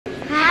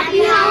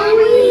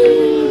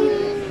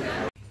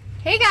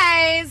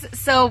guys,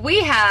 so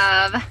we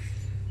have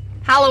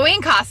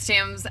Halloween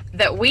costumes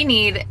that we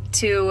need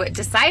to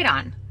decide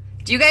on.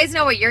 Do you guys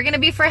know what you're going to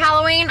be for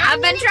Halloween?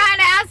 I've been trying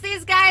to ask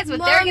these guys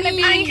what they're going to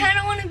be. I kind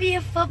of want to be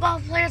a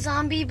football player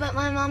zombie, but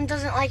my mom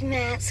doesn't like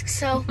masks,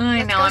 so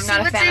I know, I'm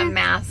not a fan of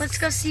masks. Let's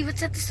go see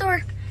what's at the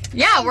store.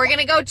 Yeah, we're going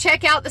to go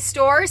check out the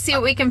store, see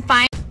what we can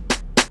find.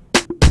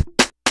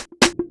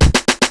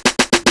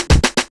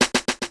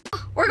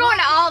 We're going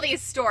to all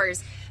these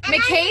stores.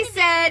 McKay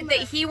said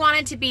that he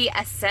wanted to be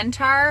a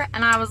centaur,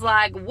 and I was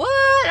like,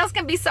 what? That's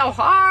going to be so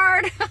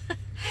hard.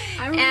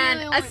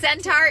 And a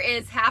centaur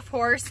is half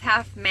horse,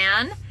 half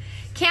man.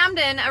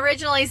 Kamden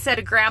originally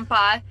said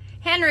grandpa.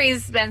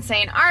 Henry's been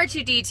saying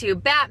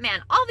R2-D2,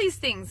 Batman, all these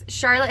things.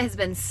 Charlotte has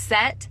been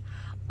set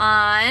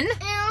on...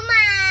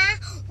 Uma,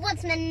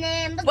 what's my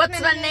name?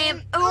 What's my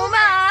name?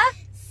 Uma.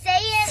 Say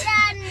it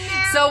loud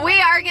now. So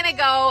we are going to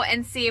go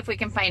and see if we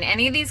can find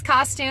any of these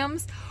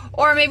costumes,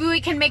 or maybe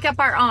we can make up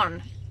our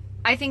own.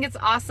 I think it's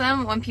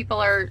awesome when people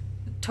are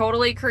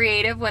totally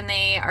creative when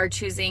they are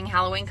choosing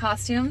Halloween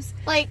costumes.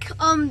 Like,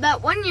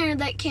 that one year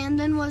that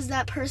Kamden was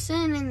that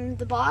person in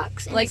the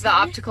box. Like the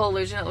optical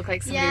illusion, it looked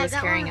like somebody was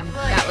carrying him.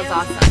 That was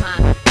awesome,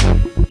 huh?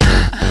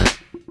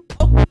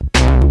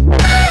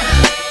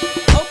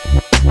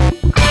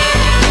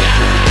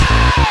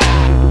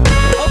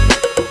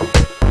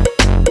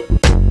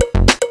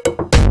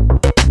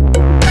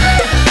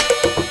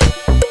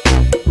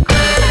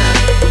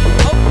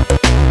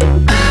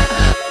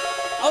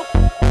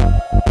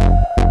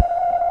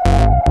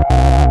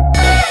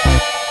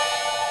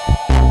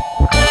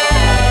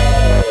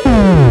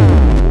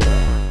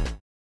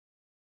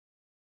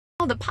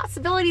 The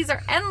possibilities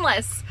are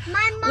endless.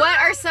 What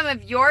are some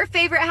of your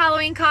favorite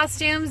Halloween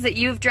costumes that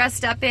you've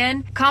dressed up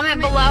in?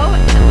 Comment below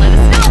and let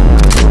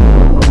us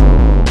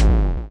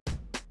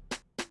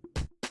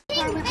know.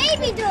 Pink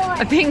baby door.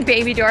 A pink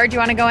baby door. Do you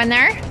want to go in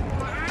there?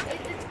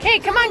 Okay,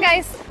 come on,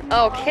 guys.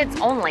 Oh, kids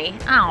only.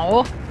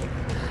 Ow.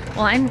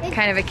 Well, I'm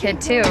kind of a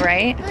kid too,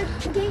 right?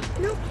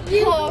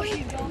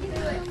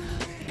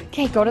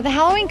 Okay, go to the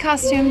Halloween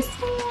costumes.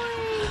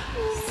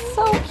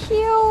 So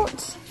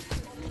cute.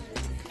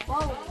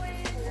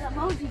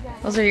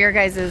 Those are your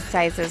guys'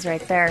 sizes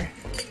right there.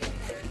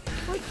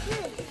 What's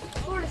this?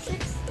 4 to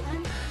 6,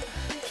 10,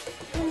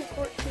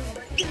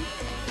 14.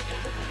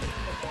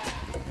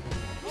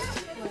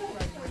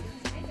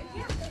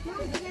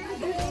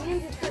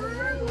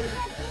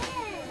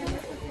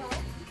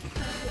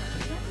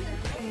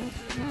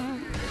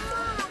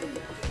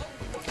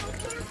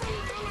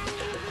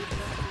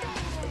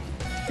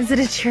 Is it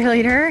a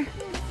cheerleader?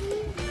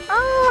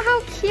 Oh,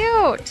 how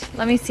cute.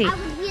 Let me see. I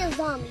would be a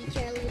zombie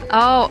cheerleader.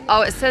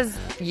 Oh, it says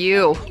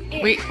you.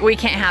 We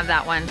can't have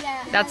that one.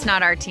 That's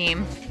not our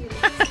team.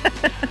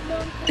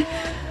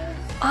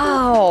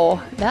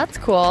 Oh, that's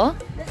cool.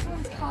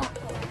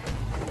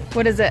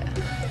 What is it?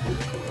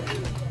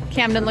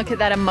 Kamden, look at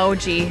that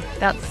emoji.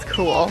 That's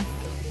cool.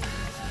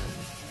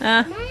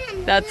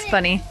 That's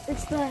funny.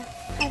 It's the...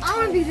 I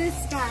want to be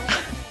this guy.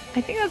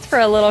 I think that's for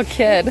a little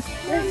kid.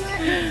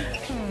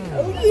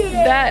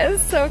 That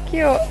is so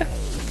cute.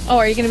 Oh,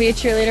 are you going to be a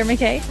cheerleader,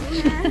 McKay?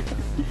 Yeah.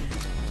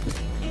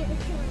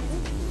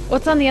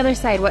 What's on the other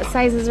side? What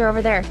sizes are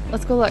over there?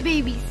 Let's go look.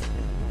 Babies.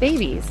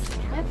 Babies?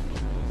 Yep.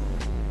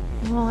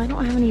 Well, I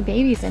don't have any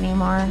babies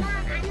anymore. I know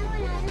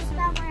another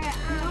spot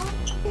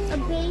where a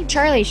baby.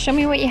 Charlie, show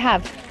me what you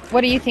have.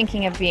 What are you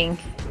thinking of being?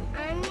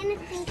 I'm gonna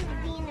think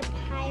of being a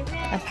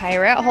pirate. A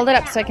pirate? Hold it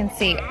up so I can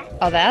see.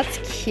 Oh, that's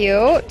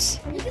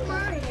cute.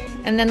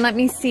 And then let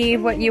me see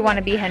what you want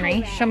to be,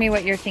 Henry. Show me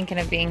what you're thinking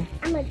of being.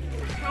 I'm a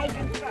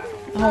pirate.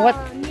 Oh, what?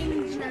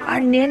 Ninja. A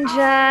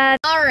ninja.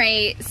 All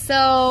right,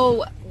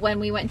 so when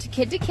we went to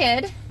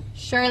Kid,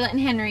 Charlotte and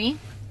Henry,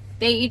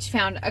 they each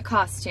found a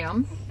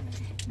costume.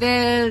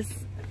 It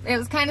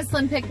was kind of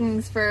slim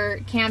pickings for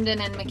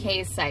Kamden and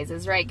McKay's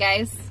sizes, right,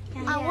 guys?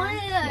 I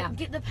wanted to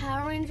get the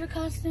Power Ranger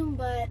costume,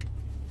 but...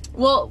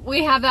 Well,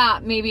 we have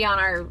that maybe on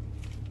our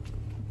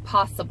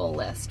possible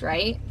list,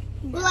 right?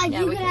 Well, like Yeah,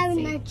 you we could can have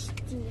see. a next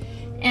year.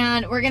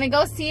 And we're going to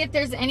go see if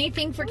there's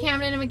anything for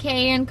Kamden and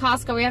McKay in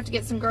Costco. We have to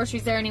get some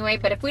groceries there anyway.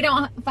 But if we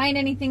don't find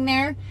anything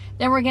there,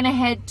 then we're going to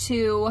head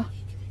to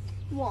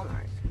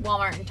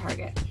Walmart and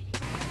Target.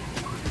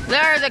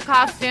 There are the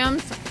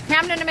costumes.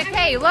 Kamden and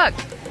McKay, look.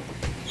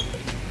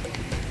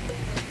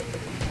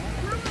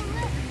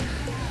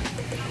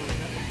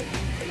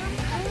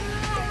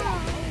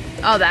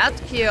 Oh,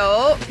 that's cute.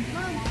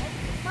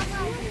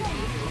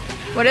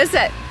 What is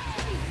it?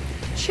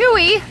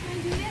 Chewy.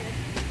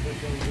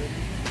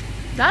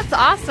 That's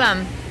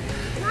awesome.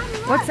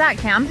 What's that,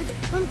 Cam?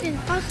 Pumpkin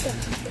pasta.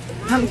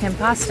 Pumpkin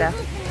pasta.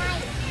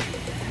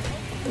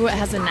 Ooh, it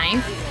has a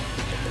knife.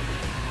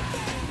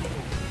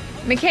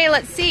 McKay,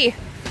 let's see.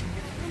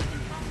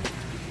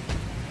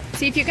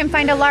 See if you can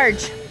find a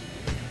large.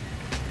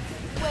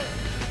 Wait,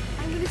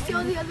 I'm gonna see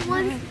all the other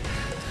ones.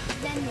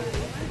 Then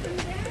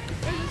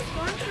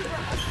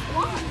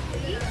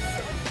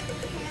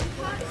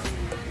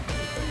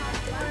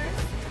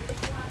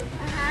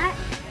a hat.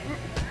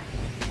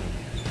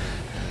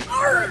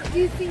 Do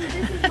you think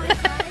this is my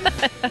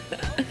size?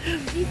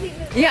 Do you think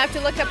this You have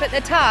to look up at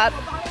the top. a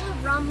bottle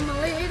of rum a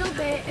little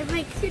bit? It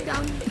makes you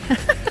dumb.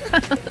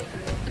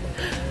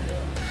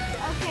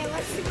 Okay,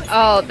 let's see what.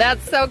 Oh,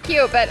 that's so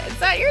cute, but it's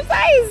not your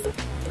size.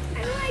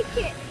 I like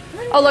it.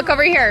 Oh, look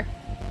over here.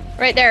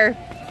 Right there.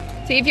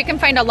 See if you can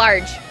find a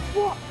large.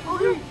 Well, I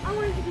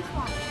want it to be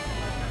small.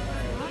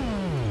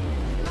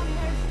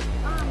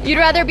 You'd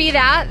rather be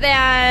that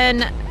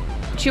than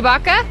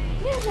Chewbacca?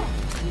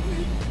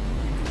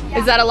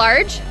 Is that a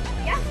large?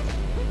 Yeah.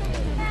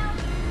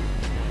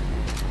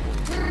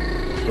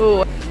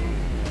 Ooh.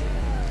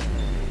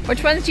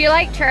 Which ones do you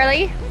like,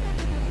 Charlie? Well,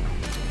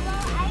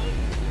 I like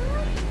this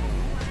one,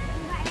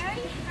 but I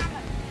already have a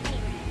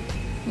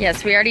favorite.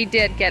 Yes, we already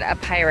did get a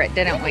pirate,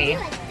 didn't we? I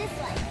like this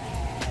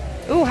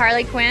one. Ooh,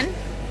 Harley Quinn.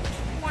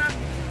 Yeah.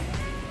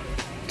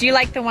 Do you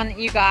like the one that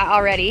you got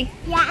already?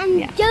 Yeah, and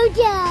Yeah.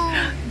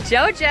 JoJo.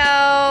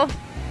 JoJo.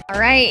 All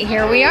right,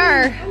 here we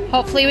are.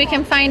 Hopefully we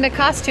can find a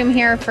costume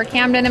here for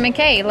Kamden and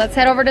McKay. Let's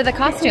head over to the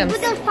costumes.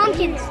 With those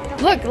pumpkins.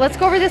 Look, let's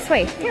go over this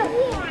way. Yeah.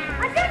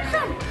 I got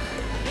some.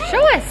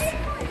 Show us.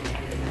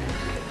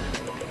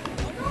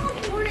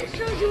 When it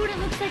shows you what it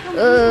looks like on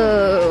the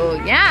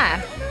Oh, yeah.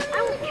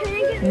 Can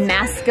I get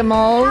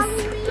Maskimals.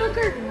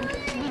 Joker?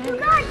 You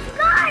guys.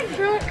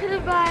 Charlotte could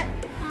have bought.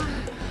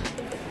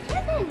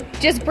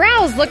 Just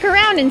browse, look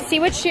around and see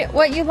what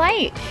you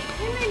like.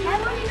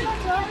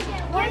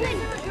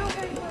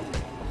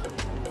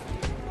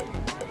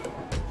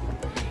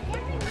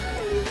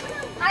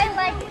 I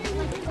like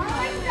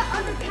the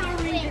other Power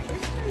Ranger.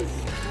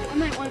 I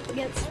might want to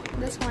get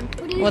this one.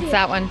 What do you What's think?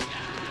 that one?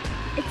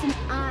 It's an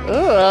eye.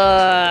 Ooh.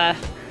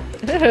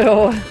 I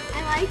Ooh.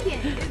 like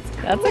it. It's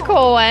cool. That's a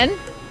cool one.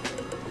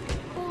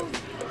 Cool.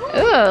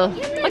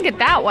 Ooh, look at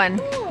that one.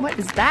 What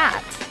is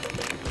that?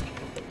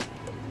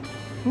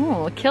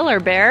 Ooh, a killer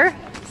bear.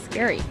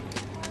 Scary.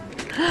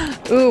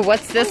 Ooh,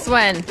 what's this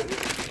one?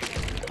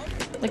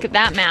 Look at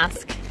that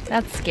mask.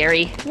 That's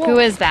scary. Who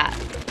is that?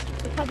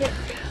 Puppet.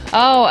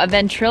 Oh, a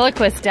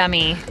ventriloquist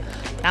dummy.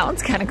 That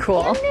one's kind of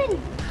cool.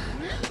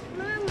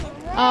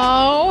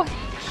 Oh,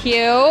 cute.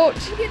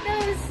 Look at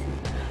those.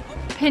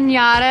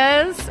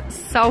 Pinatas.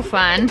 So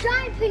fun.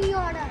 Giant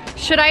pinata.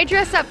 Should I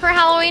dress up for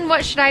Halloween?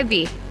 What should I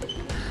be?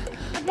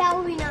 A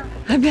ballerina.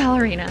 A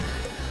ballerina.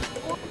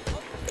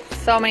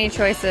 So many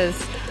choices.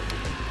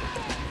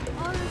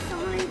 Oh, there's so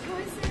many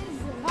choices.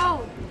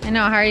 Whoa. I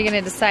know, how are you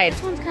gonna decide?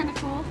 This one's kind of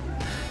cool.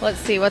 Let's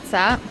see, what's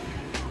that?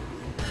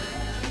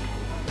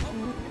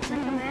 It's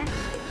like a mask.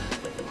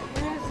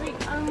 And there's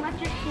like an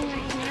electric thing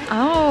right here.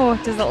 Oh,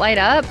 does it light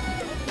up?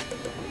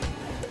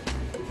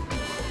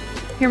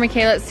 Here,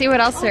 McKay, let's see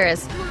what else there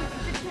is. Come on,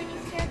 it's a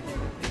Chinese character.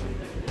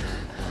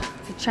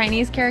 It's a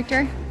Chinese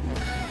character.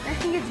 I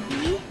think it's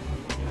B.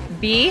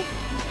 B?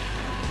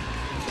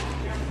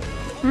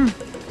 Hmm.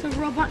 It's a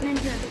robot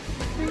ninja.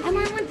 I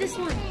might want this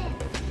one.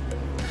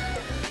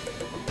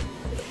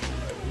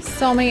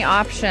 So many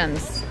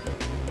options.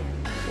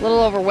 A little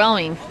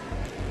overwhelming.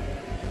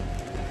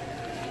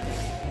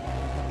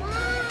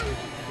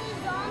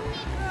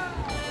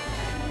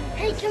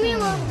 Hey, come here,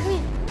 Mom. Come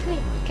here. Come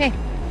here. Okay.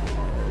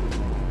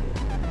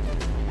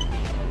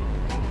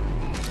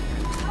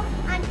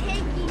 I'm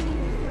taking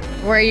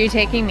you. Where are you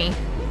taking me?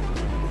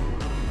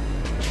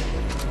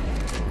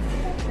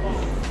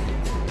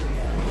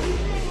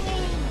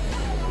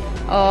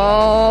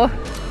 Oh,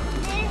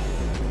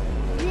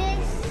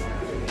 This.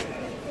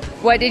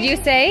 what did you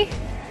say?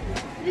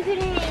 We could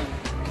hang.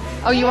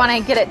 Oh, you want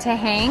to get it to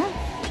hang?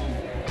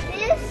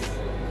 This,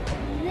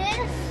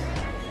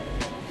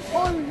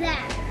 or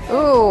that.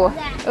 Ooh,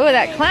 ooh,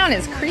 that clown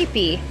is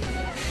creepy.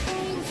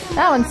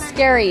 That one's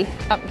scary.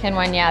 Pumpkin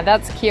one, yeah,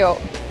 that's cute.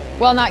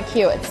 Well, not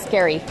cute, it's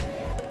scary.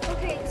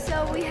 Okay,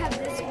 so we have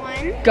this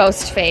one.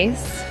 Ghost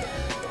face.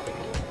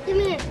 Give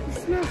me it. It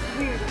smells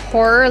weird.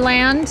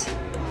 Horrorland.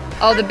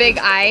 Oh, the big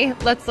eye.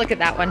 Let's look at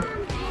that one.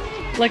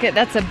 Look at,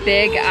 that's a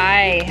big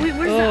eye. Wait,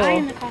 where's the eye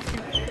in the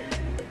costume?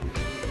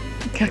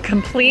 A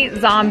complete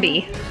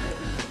zombie.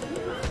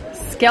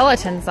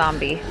 Skeleton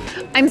zombie.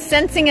 I'm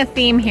sensing a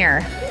theme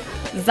here.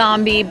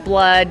 Zombie,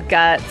 blood,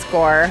 guts,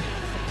 gore.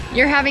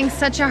 You're having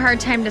such a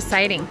hard time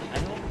deciding.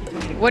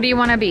 What do you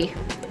want to be?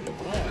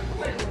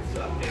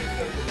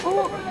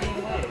 Oh,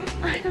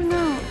 I don't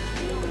know.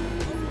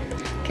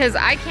 Because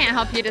I can't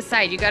help you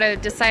decide. You got to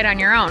decide on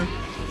your own.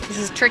 This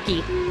is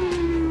tricky.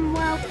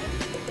 Well.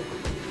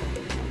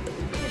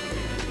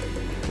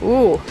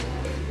 Ooh.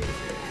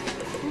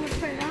 I'm gonna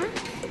put it on.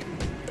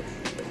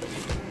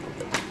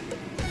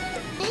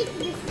 Make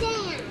the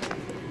sand.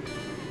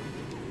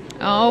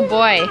 Oh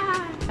boy.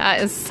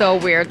 That is so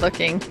weird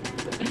looking.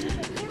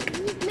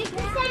 Make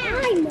the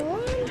sound.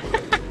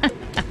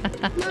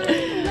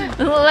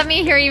 Mom. Let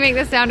me hear you make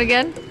the sound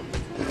again.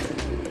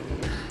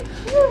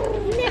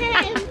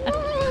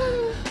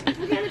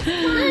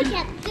 Look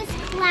at this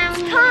clown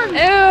tongue.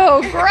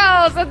 Ew,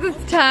 gross. That's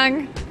its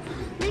tongue.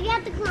 Look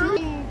at the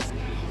clown.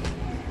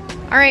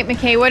 All right,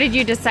 McKay, what did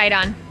you decide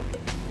on?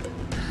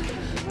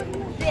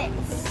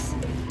 This.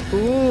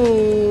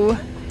 Ooh.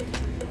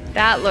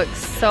 That looks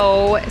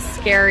so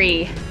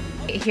scary.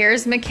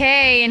 Here's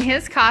McKay in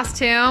his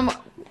costume.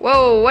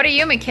 Whoa, what are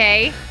you,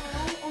 McKay?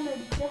 I'm a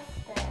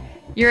jester.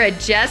 You're a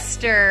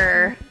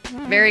jester.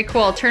 Very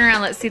cool. Turn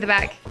around, let's see the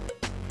back.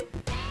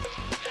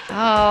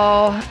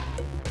 Oh,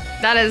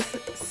 that is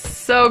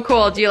so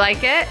cool. Do you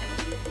like it?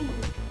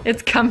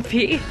 It's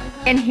comfy.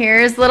 And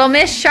here's little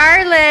Miss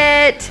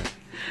Charlotte.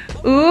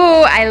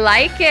 Ooh, I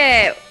like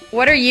it.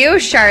 What are you,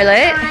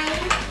 Charlotte?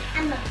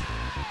 I'm a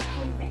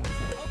pirate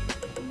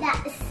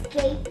that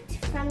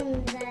escaped from the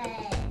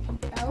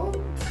boat.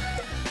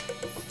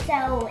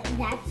 So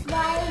that's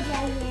why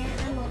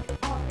I'm a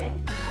pirate.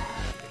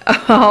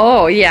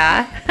 Oh,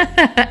 yeah.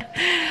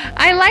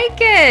 I like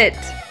it.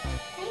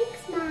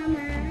 Thanks,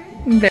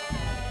 Mama.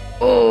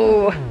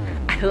 Oh,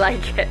 I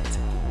like it.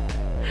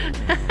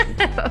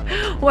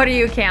 What are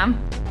you, Cam?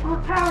 I'm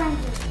a Power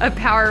Ranger. A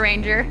Power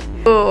Ranger.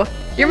 Ooh,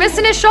 you're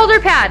missing a shoulder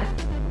pad.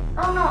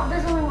 Oh no,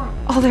 there's only one.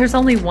 Oh, there's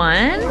only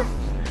one?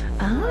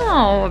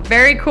 Oh,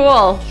 very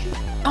cool.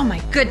 Oh my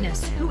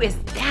goodness, who is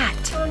that?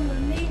 Oh,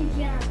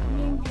 ninja.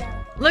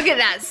 Look at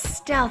that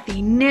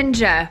stealthy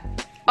ninja.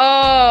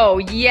 Oh,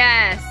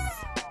 yes.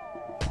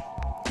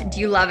 Do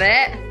you love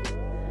it?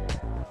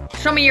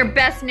 Show me your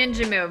best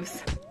ninja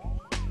moves.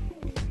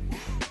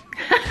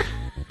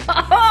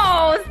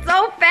 Oh,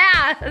 so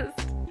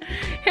fast.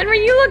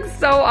 Henry, you look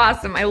so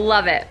awesome. I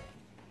love it.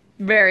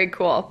 Very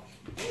cool.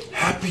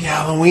 Happy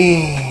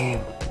Halloween.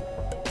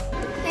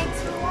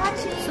 Thanks for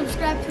watching.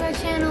 Subscribe to our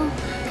channel.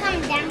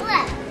 Comment down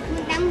below.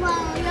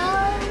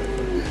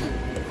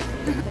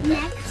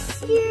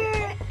 Next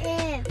year,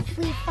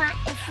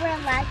 if we're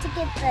allowed to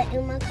get the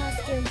Uma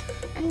costume,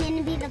 I'm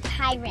gonna be the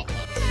pirate.